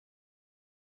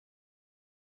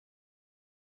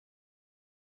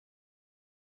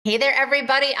Hey there,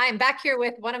 everybody. I'm back here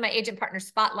with one of my agent partner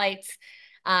spotlights.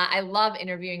 I love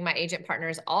interviewing my agent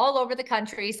partners all over the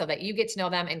country so that you get to know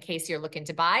them in case you're looking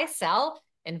to buy, sell,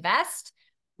 invest,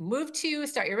 move to,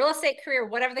 start your real estate career,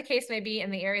 whatever the case may be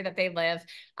in the area that they live.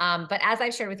 But as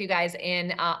I've shared with you guys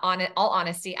in on all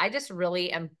honesty, I just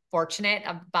really am fortunate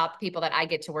about the people that I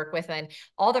get to work with and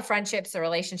all the friendships, the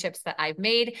relationships that I've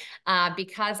made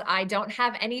because I don't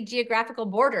have any geographical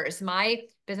borders. My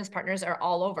business partners are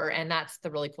all over, and that's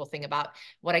the really cool thing about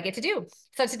what I get to do.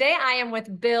 So today I am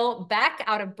with Bill Beck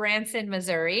out of Branson,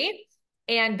 Missouri.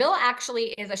 And Bill actually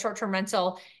is a short-term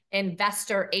rental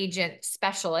investor agent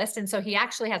specialist. And so he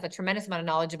actually has a tremendous amount of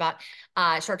knowledge about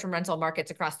short-term rental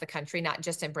markets across the country, not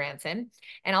just in Branson.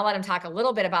 And I'll let him talk a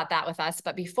little bit about that with us.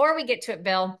 But before we get to it,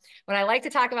 Bill, what I like to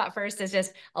talk about first is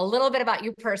just a little bit about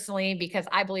you personally, because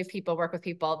I believe people work with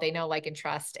people they know, like, and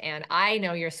trust. And I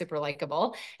know you're super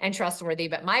likable and trustworthy,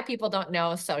 but my people don't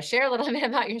know. So share a little bit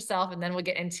about yourself, and then we'll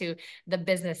get into the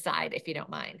business side, if you don't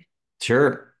mind.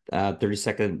 Sure.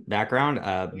 30-second background.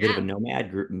 A bit of a Yeah.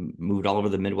 nomad, moved all over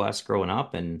the Midwest growing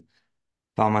up and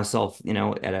found myself,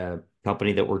 at a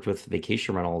company that worked with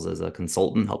vacation rentals as a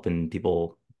consultant, helping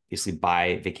people basically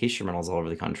buy vacation rentals all over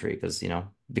the country because,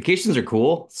 vacations are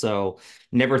cool. So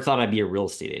never thought I'd be a real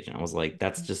estate agent. I was like,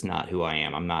 that's just not who I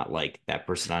am. I'm not like that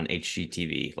person on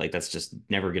HGTV. Like that's just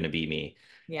never going to be me.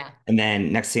 Yeah. And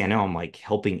then next thing I know, I'm like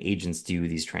helping agents do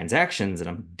these transactions and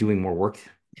I'm doing more work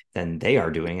than they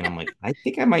are doing. And I'm like, I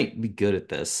think I might be good at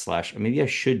this, slash, maybe I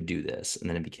should do this. And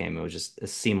then it was just a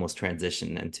seamless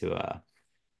transition into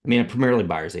I'm primarily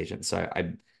buyer's agent. So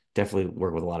I definitely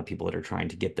work with a lot of people that are trying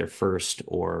to get their first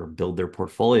or build their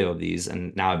portfolio of these.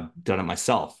 And now I've done it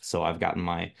myself. So I've gotten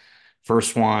my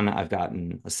first one, I've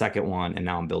gotten a second one, and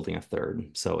now I'm building a third.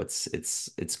 So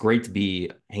it's great to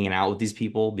be hanging out with these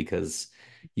people because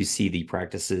you see the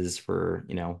practices for,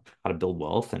 how to build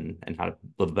wealth and how to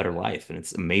live a better life. And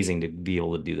it's amazing to be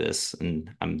able to do this. And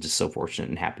I'm just so fortunate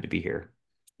and happy to be here.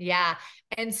 Yeah.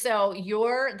 And so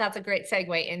that's a great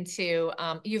segue into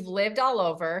you've lived all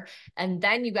over, and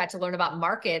then you got to learn about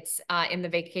markets in the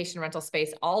vacation rental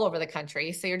space all over the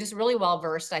country. So you're just really well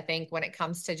versed, I think, when it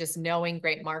comes to just knowing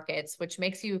great markets, which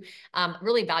makes you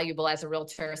really valuable as a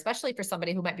realtor, especially for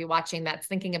somebody who might be watching that's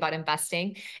thinking about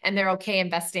investing and they're okay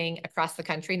investing across the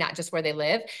country, not just where they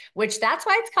live, which that's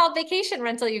why it's called vacation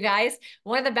rental, you guys.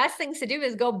 One of the best things to do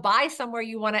is go buy somewhere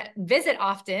you want to visit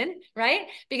often, right?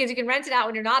 Because you can rent it out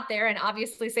when you're not there and obviously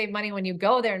save money when you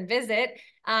go there and visit.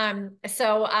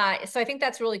 So I think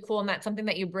that's really cool. And that's something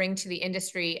that you bring to the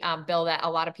industry, Bill, that a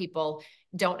lot of people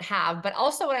don't have. But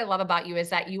also what I love about you is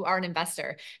that you are an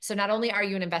investor. So not only are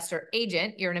you an investor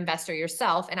agent, you're an investor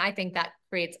yourself. And I think that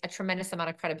creates a tremendous amount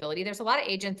of credibility. There's a lot of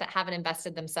agents that haven't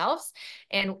invested themselves,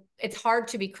 and it's hard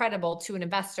to be credible to an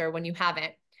investor when you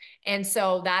haven't. And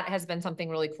so that has been something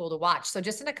really cool to watch. So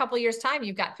just in a couple of years' time,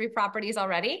 you've got 3 properties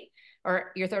already,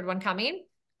 or your third one coming.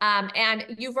 And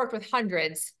you've worked with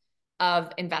hundreds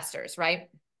of investors, right?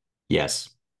 Yes.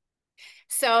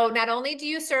 So not only do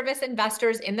you service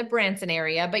investors in the Branson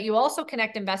area, but you also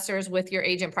connect investors with your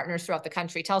agent partners throughout the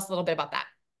country. Tell us a little bit about that.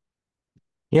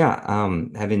 Yeah.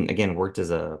 Having again worked as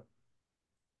a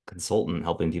consultant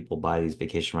helping people buy these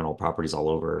vacation rental properties all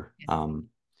over.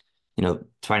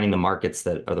 Finding the markets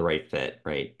that are the right fit,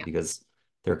 right? Yeah. Because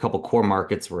there are a couple core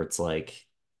markets where it's like,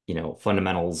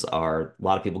 fundamentals are a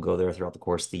lot of people go there throughout the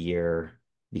course of the year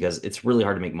because it's really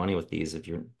hard to make money with these if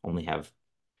you only have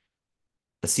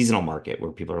a seasonal market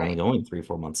where people are only Right. going 3,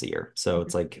 4 months a year. So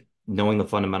it's Mhm. like knowing the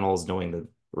fundamentals, knowing the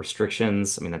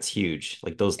restrictions. That's huge.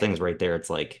 Like those Yeah. things right there. It's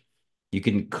like you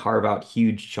can carve out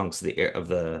huge chunks of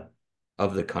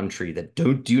the country that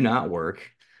do not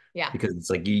work Yeah. because it's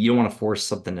like you don't want to force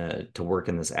something to work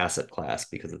in this asset class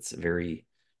because it's very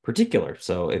particular.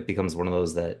 So it becomes one of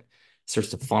those that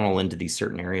starts to funnel into these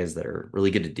certain areas that are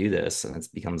really good to do this, and it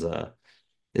becomes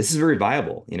this is very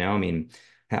viable.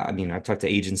 I've talked to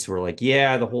agents who are like,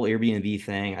 yeah, the whole Airbnb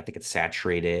thing, I think it's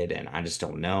saturated, and I just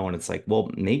don't know. And it's like, well,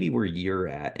 maybe where you're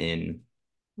at in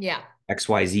Yeah.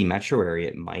 XYZ metro area,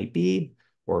 it might be,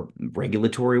 or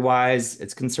regulatory wise,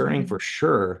 it's concerning for Mhm.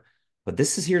 sure. But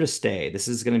this is here to stay. This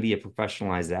is going to be a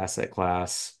professionalized asset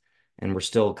class. And we're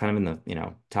still kind of in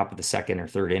the, top of the second or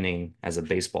third inning as a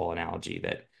baseball analogy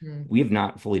that Mm. we have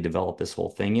not fully developed this whole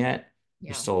thing yet.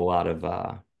 There's Yeah. still a lot of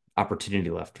opportunity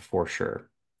left for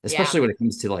sure, Yeah. especially when it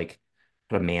comes to like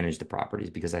how to manage the properties,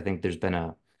 because I think there's been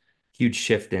a huge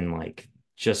shift in like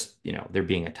just there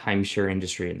being a timeshare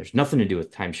industry, and there's nothing to do with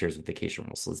timeshares with vacation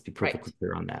rentals. So let's be Right. perfectly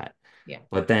clear on that. Yeah.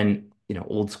 But then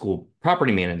old school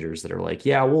property managers that are like,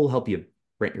 yeah, we'll help you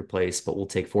rent your place, but we'll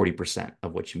take 40%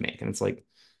 of what you make. And it's like,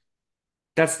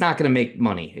 that's not going to make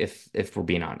money if we're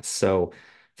being honest. So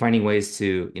finding ways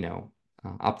to,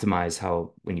 optimize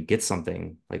how when you get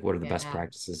something, like what are the best Yeah.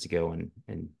 practices to go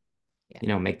and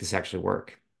Yeah. make this actually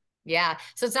work. Yeah.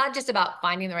 So it's not just about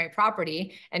finding the right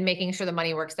property and making sure the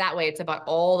money works that way. It's about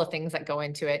all the things that go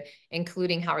into it,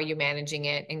 including how are you managing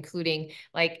it, including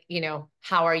like,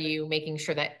 how are you making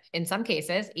sure that in some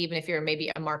cases, even if you're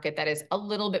maybe a market that is a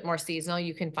little bit more seasonal,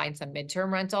 you can find some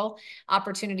midterm rental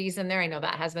opportunities in there. I know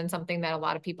that has been something that a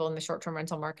lot of people in the short-term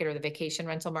rental market or the vacation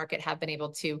rental market have been able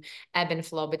to ebb and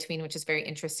flow between, which is very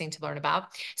interesting to learn about.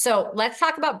 So let's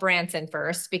talk about Branson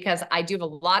first, because I do have a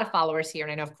lot of followers here.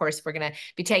 And I know, of course, we're going to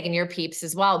be taking your peeps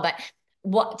as well. But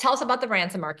tell us about the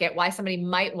Branson market, why somebody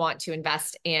might want to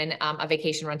invest in a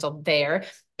vacation rental there.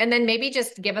 And then maybe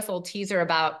just give us a little teaser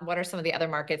about what are some of the other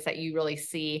markets that you really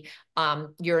see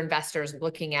your investors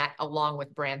looking at along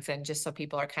with Branson, just so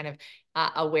people are kind of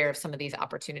aware of some of these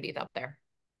opportunities out there.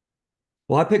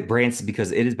 Well, I picked Branson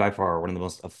because it is by far one of the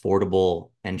most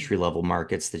affordable entry level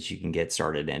markets that you can get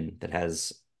started in that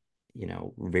has,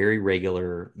 very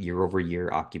regular year over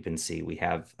year occupancy. We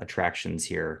have attractions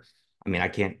here. I mean, I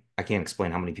can't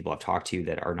explain how many people I've talked to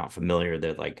that are not familiar.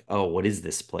 They're like, "Oh, what is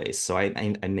this place?" So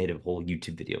I made a whole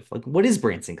YouTube video of like, "What is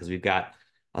Branson?" Because we've got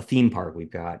a theme park, we've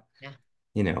got, Yeah.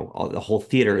 the whole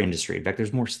theater industry. In fact,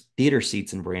 there's more theater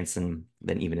seats in Branson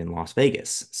than even in Las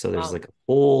Vegas. So there's Wow. like a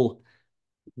whole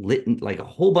lit like a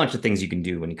whole bunch of things you can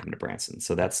do when you come to Branson.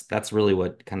 So that's really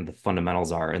what kind of the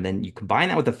fundamentals are. And then you combine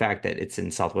that with the fact that it's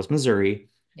in Southwest Missouri,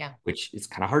 Yeah. which is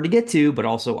kind of hard to get to, but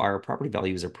also our property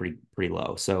values are pretty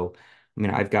low. So I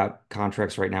mean, I've got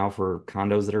contracts right now for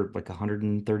condos that are like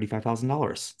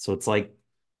 $135,000. So it's like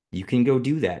you can go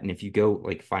do that. And if you go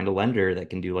like find a lender that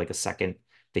can do like a second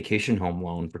vacation home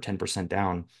loan for 10%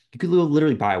 down, you could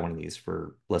literally buy one of these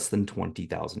for less than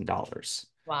 $20,000.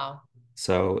 Wow.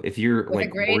 So if you're With a like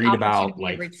great worried about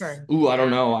opportunity of like, return. ooh, I don't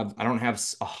Yeah. know, I don't have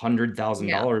Yeah.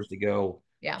 $100,000 to go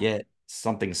Yeah. get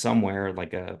something somewhere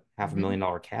like a half a Hmm. million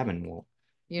dollar cabin. Well,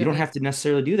 You you don't don't need have to. to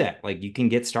necessarily do that. Like you can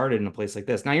get started in a place like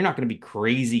this. Now you're not going to be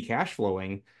crazy cash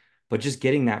flowing, but just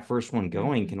getting that first one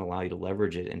going Mhm. can allow you to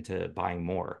leverage it into buying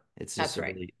more. It's just That's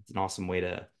right. it's an awesome way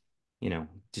to,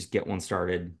 just get one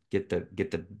started, get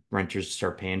the renters to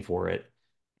start paying for it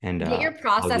and Get your allow you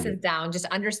processes to, down, just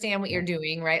understand what yeah. you're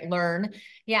doing, right? Learn.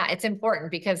 Yeah, it's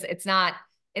important because it's not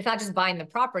just buying the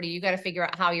property. You got to figure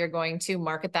out how you're going to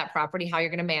market that property, how you're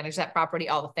going to manage that property,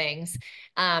 all the things.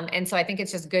 And so I think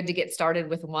it's just good to get started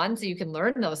with one so you can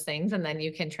learn those things and then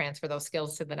you can transfer those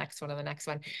skills to the next one and the next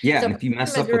one. Yeah, So and if you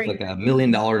mess up with like Missouri. $1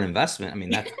 million investment, I mean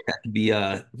that could be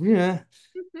a yeah,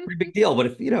 pretty big deal. But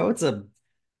if it's a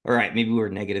all right, maybe we're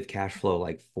negative cash flow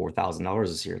like $4,000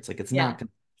 this year. It's like it's Yeah. not gonna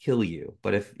kill you.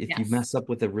 But if you Yes. mess up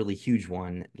with a really huge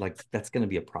one, like that's gonna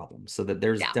be a problem. So that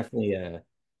there's Yeah. definitely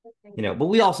but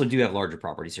we Yeah. also do have larger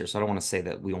properties here. So I don't want to say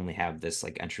that we only have this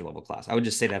like entry level class. I would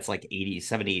just say that's like 80,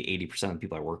 70, 80% of the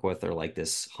people I work with are like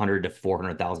this 100 to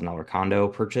 $400,000 condo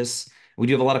purchase. We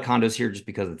do have a lot of condos here just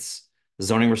because it's the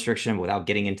zoning restriction without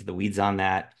getting into the weeds on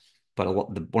that. But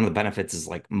one of the benefits is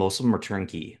like most of them are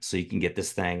turnkey. So you can get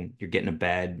this thing, you're getting a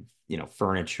bed,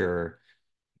 furniture,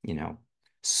 you know,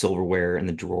 silverware in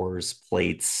the drawers,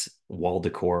 plates, wall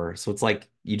decor. So it's like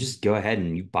you just go ahead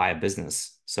and you buy a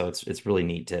business. So it's really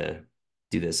neat to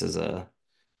do this as a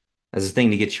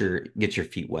thing to get your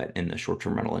feet wet in the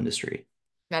short-term rental industry.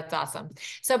 That's awesome.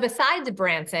 So besides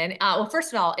Branson, well,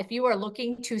 first of all, if you are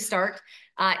looking to start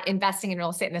investing in real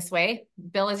estate in this way,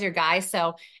 Bill is your guy.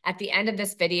 So at the end of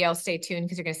this video, stay tuned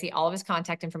because you're going to see all of his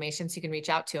contact information so you can reach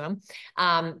out to him.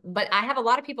 But I have a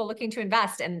lot of people looking to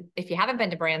invest. And if you haven't been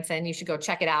to Branson, you should go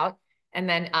check it out. And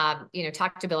then,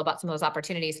 talk to Bill about some of those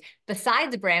opportunities.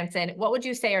 Besides Branson, what would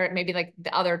you say are maybe like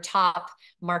the other top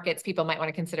markets people might want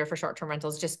to consider for short-term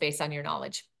rentals, just based on your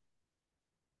knowledge?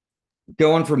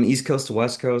 Going from East Coast to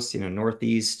West Coast,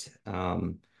 Northeast,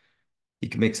 you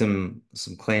can make some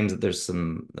claims that there's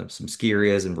some ski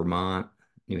areas in Vermont,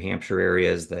 New Hampshire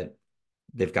areas that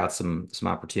they've got some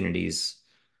opportunities.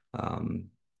 Um,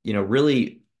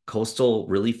 really coastal,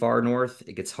 really far north,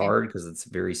 it gets Okay. hard because it's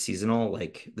very seasonal,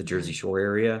 like the Jersey Mhm. Shore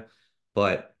area.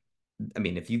 But I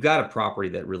mean, if you've got a property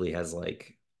that really has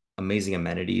like amazing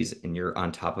amenities and you're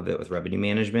on top of it with revenue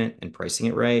management and pricing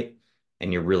it right,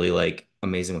 and you're really like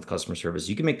amazing with customer service,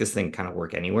 you can make this thing kind of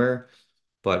work anywhere.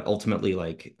 But ultimately,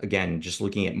 like again, just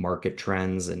looking at market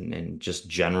trends and just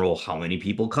general how many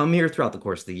people come here throughout the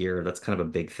course of the year, that's kind of a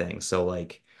big thing. So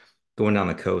like going down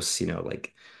the coast,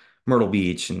 like Myrtle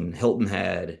Beach and Hilton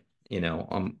Head,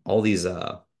 all these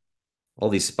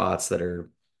spots that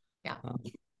are Yeah. um,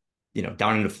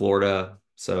 down into Florida.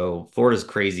 So Florida's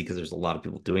crazy because there's a lot of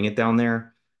people doing it down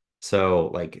there. So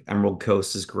like Emerald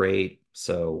Coast is great.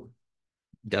 So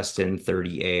Destin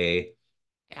 30A,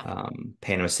 Yeah.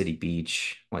 Panama City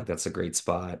Beach, like that's a great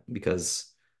spot because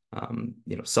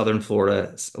Southern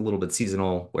Florida is a little bit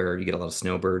seasonal where you get a lot of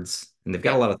snowbirds and they've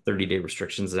got a Yep. lot of 30-day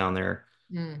restrictions down there.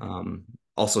 Mm. Um,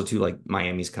 Also too, like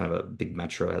Miami's kind of a big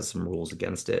metro, has some rules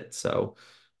against it. So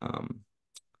um,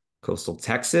 coastal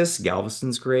Texas,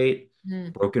 Galveston's great.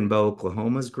 Mm. Broken Bow,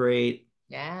 Oklahoma's great.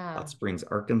 Yeah. Hot Springs,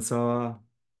 Arkansas.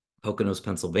 Poconos,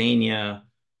 Pennsylvania.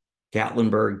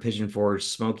 Gatlinburg, Pigeon Forge,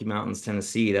 Smoky Mountains,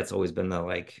 Tennessee. That's always been the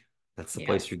like, that's the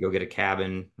place Yes. where you go get a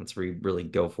cabin. That's where you really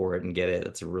go for it and get it.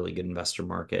 That's a really good investor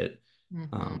market.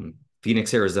 Hmm.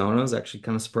 Phoenix, Arizona is actually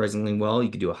kind of surprisingly well. You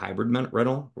could do a hybrid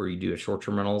rental where you do a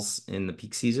short-term rentals in the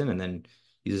peak season and then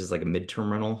use it as like a midterm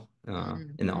rental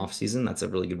in the Hmm. off season. That's a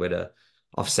really good way to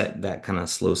offset that kind of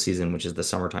slow season, which is the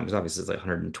summertime, because obviously it's like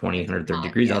 120, It's 130 hot.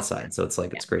 degrees Yeah. outside. So it's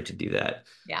like Yeah. it's great to do that.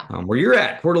 Yeah. Where you're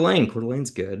at, Coeur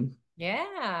d'Alene's good.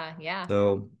 Yeah. Yeah.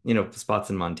 So,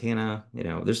 spots in Montana,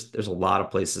 there's a lot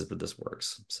of places where this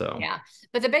works. So, Yeah.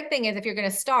 But the big thing is if you're going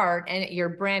to start and you're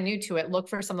brand new to it, look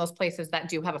for some of those places that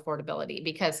do have affordability.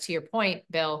 Because to your point,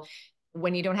 Bill,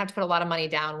 when you don't have to put a lot of money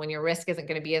down, when your risk isn't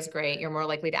going to be as great, you're more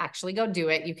likely to actually go do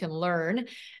it. You can learn,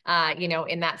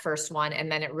 in that first one.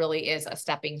 And then it really is a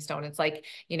stepping stone. It's like,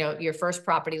 your first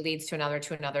property leads to another,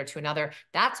 to another, to another.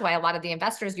 That's why a lot of the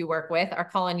investors you work with are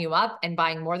calling you up and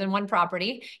buying more than one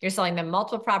property. You're selling them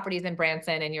multiple properties in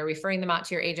Branson and you're referring them out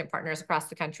to your agent partners across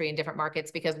the country in different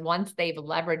markets, because once they've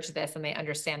leveraged this and they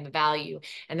understand the value,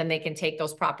 and then they can take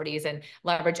those properties and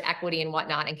leverage equity and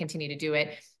whatnot and continue to do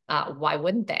it. Why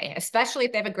wouldn't they? Especially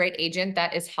if they have a great agent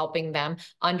that is helping them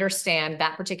understand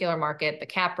that particular market, the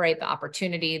cap rate, the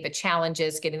opportunity, the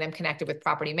challenges, getting them connected with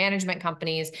property management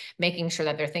companies, making sure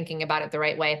that they're thinking about it the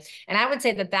right way. And I would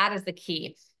say that that is the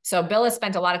key. So Bill has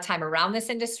spent a lot of time around this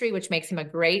industry, which makes him a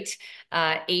great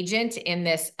agent in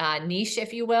this niche,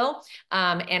 if you will.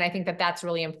 And I think that that's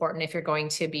really important if you're going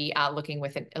to be looking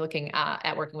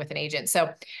at working with an agent.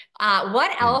 So,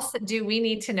 what yeah. else do we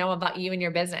need to know about you and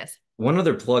your business? One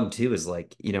other plug too is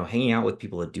like, hanging out with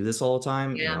people that do this all the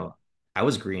time. Yeah, I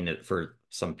was green it for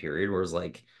some period where it's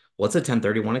like, what's a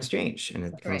 1031 exchange? And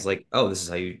it that's becomes right. like, oh, this is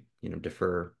how you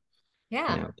defer,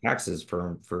 Yeah. taxes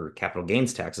for capital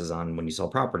gains taxes on when you sell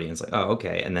property. And it's like, oh,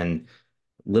 okay. And then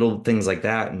little things like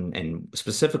that. And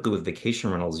specifically with vacation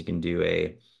rentals, you can do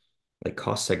a like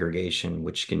cost segregation,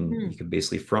 which you Hmm. can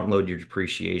basically front load your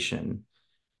depreciation.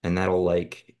 And that'll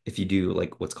like, if you do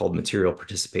like what's called material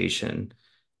participation,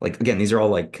 like again, these are all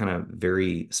like kind of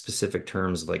very specific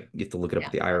terms. Like you have to look it up Yeah.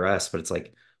 with the IRS, but it's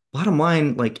like bottom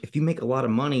line, like if you make a lot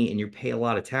of money and you pay a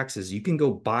lot of taxes, you can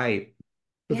go buy a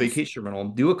Yes. vacation rental,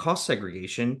 do a cost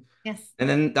segregation, Yes. and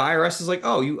then the IRS is like,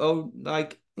 oh, you owe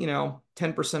like,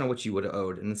 10% of what you would have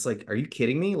owed. And it's like, are you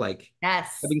kidding me? Like,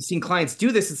 Yes. having seen clients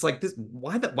do this, it's like this,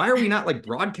 why are we not like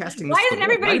broadcasting this Why to the isn't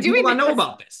world? Why everybody do people doing not know this?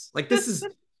 about this? Like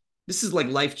this is like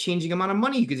life-changing amount of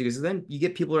money you could do. So then you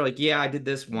get people who are like, yeah, I did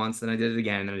this once, then I did it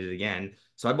again, and then I did it again.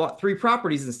 So I bought three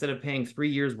properties instead of paying 3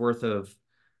 years worth of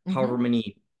however Hmm.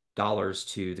 many dollars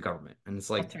to the government. And it's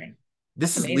That's like, right.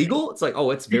 That's this is amazing. legal? It's like,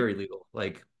 oh, it's very legal.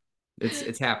 Like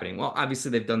it's happening. Well, obviously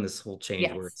they've done this whole change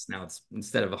where Yes. it's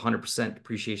instead of 100%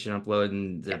 depreciation upload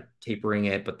and Yep. they're tapering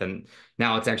it, but then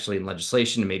now it's actually in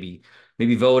legislation to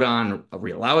maybe vote on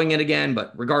reallowing it again.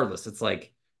 But regardless, it's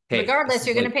like, hey, this Regardless, is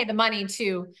you're going to like, pay the money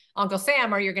to Uncle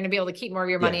Sam, or you're going to be able to keep more of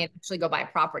your money yeah, and actually go buy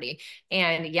property.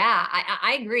 And yeah,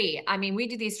 I agree. I mean, we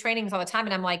do these trainings all the time,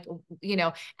 and I'm like,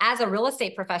 as a real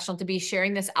estate professional, to be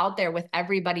sharing this out there with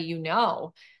everybody,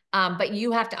 but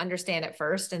you have to understand it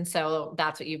first. And so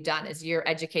that's what you've done is you're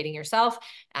educating yourself,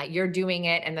 you're doing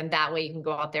it. And then that way you can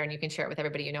go out there and you can share it with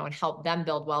everybody, and help them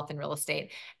build wealth in real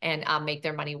estate and make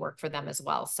their money work for them as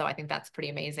well. So I think that's pretty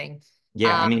amazing.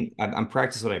 yeah. I Um, mean, I'm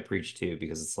practice what I preach too,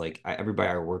 because it's like everybody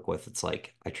I work with, it's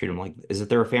like I treat them like, is it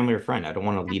they're a family or friend? I don't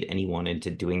want to lead anyone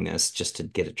into doing this just to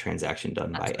get a transaction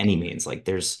done by that's any right. means. Like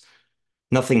there's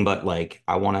nothing but like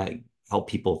I want to help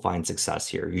people find success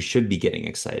here. You should be getting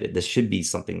excited. This should be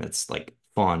something that's like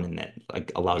fun and that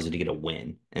like allows you to get a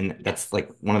win. And that's Yes. like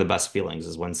one of the best feelings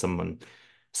is when someone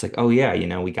it's like, oh yeah,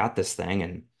 we got this thing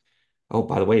and oh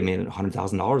by the way, made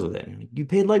 $100,000 with it. And you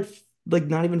paid like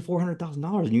not even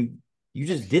 $400,000 and you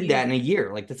That's just did that in huge. a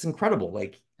year. Like that's incredible.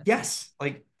 Like That's amazing. yes,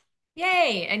 like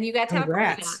Yay. And you got to have fun with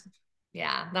that. congrats.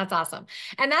 Yeah, that's awesome.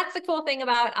 And that's the cool thing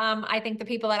about I think the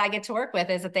people that I get to work with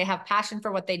is that they have passion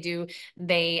for what they do.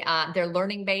 They're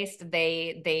learning based.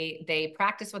 They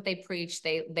practice what they preach.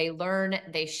 They learn,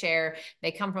 they share,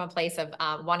 they come from a place of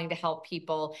wanting to help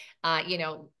people.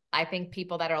 I think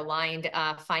people that are aligned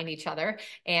find each other.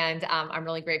 And I'm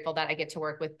really grateful that I get to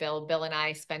work with Bill. Bill and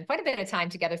I spend quite a bit of time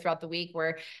together throughout the week.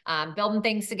 We're building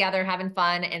things together, having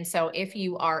fun. And so if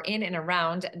you are in and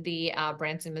around the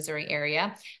Branson, Missouri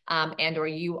area, and or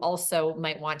you also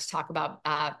might want to talk about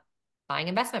buying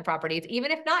investment properties,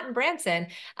 even if not in Branson,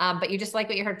 but you just like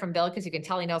what you heard from Bill because you can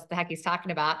tell he knows what the heck he's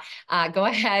talking about, go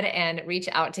ahead and reach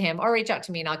out to him or reach out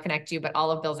to me and I'll connect you. But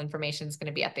all of Bill's information is going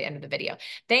to be at the end of the video.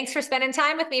 Thanks for spending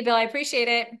time with me, Bill. I appreciate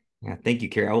it. Yeah, thank you,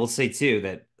 Cari. I will say too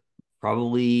that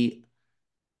probably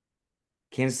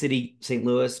Kansas City, St.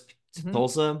 Louis, Mhm.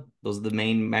 Tulsa, those are the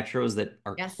main metros that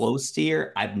are Yes. close to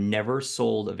here. I've never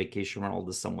sold a vacation rental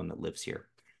to someone that lives here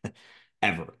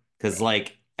ever. Because like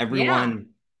Yeah. everyone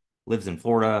lives in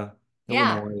Florida,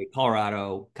 Yeah. Illinois,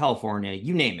 Colorado, California,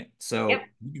 you name it. Yep. So you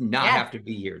do not Yes. have to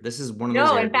be here. This is one of those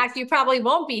No, in fact, areas. you probably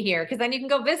won't be here because then you can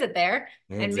go visit there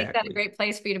and make that a Exactly. great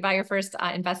place for you to buy your first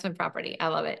investment property. I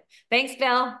love it. Thanks,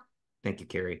 Bill. Thank you,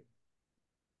 Cari.